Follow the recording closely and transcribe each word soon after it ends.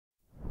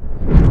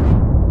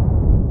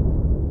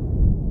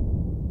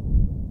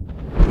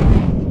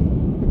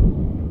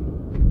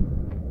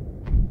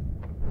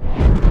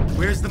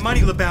Where's the money,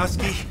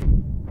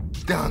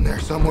 Lebowski? Down there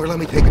somewhere. Let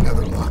me take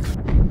another look.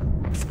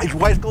 His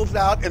wife goes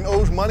out and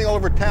owes money all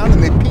over town,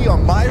 and they pee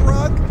on my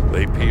rug?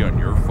 They pee on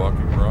your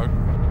fucking rug?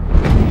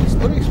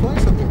 Let me explain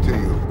something to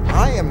you.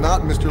 I am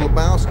not Mr.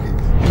 Lebowski.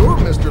 You're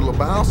Mr.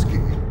 Lebowski.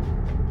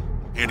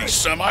 Any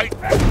Semite?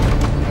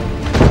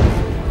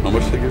 How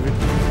much they give you?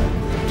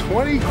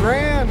 20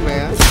 grand,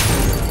 man.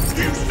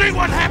 Do you see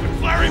what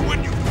happens, Larry,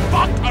 when you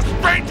fuck a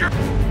stranger?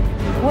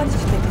 What did you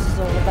think this is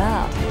all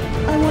about?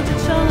 I want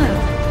a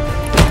child.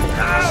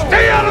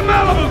 Stay out of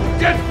Malibu,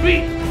 dead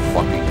beat!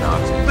 Fucking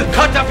Nazis. We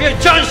cut off your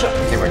Johnson!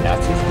 They were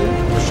Nazis, dude?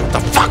 Shut the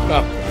fuck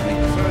up!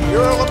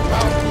 You're a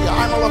Lebowski,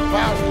 I'm a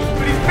Lebowski.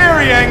 But he's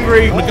very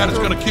angry! The guy that's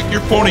gonna kick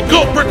your phony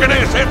goat brickin'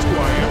 ass, that's who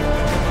I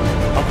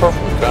am! I'm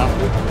perfectly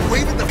confident.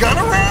 Waving the gun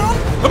around?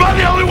 Am I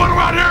the only one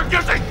around here who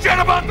gives a shit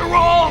about the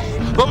rules?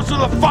 Those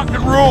are the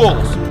fucking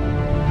rules!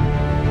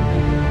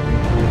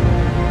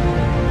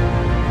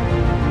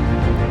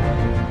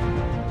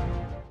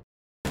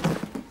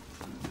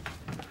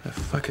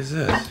 The fuck is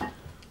this?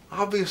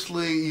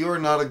 Obviously, you're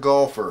not a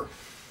golfer.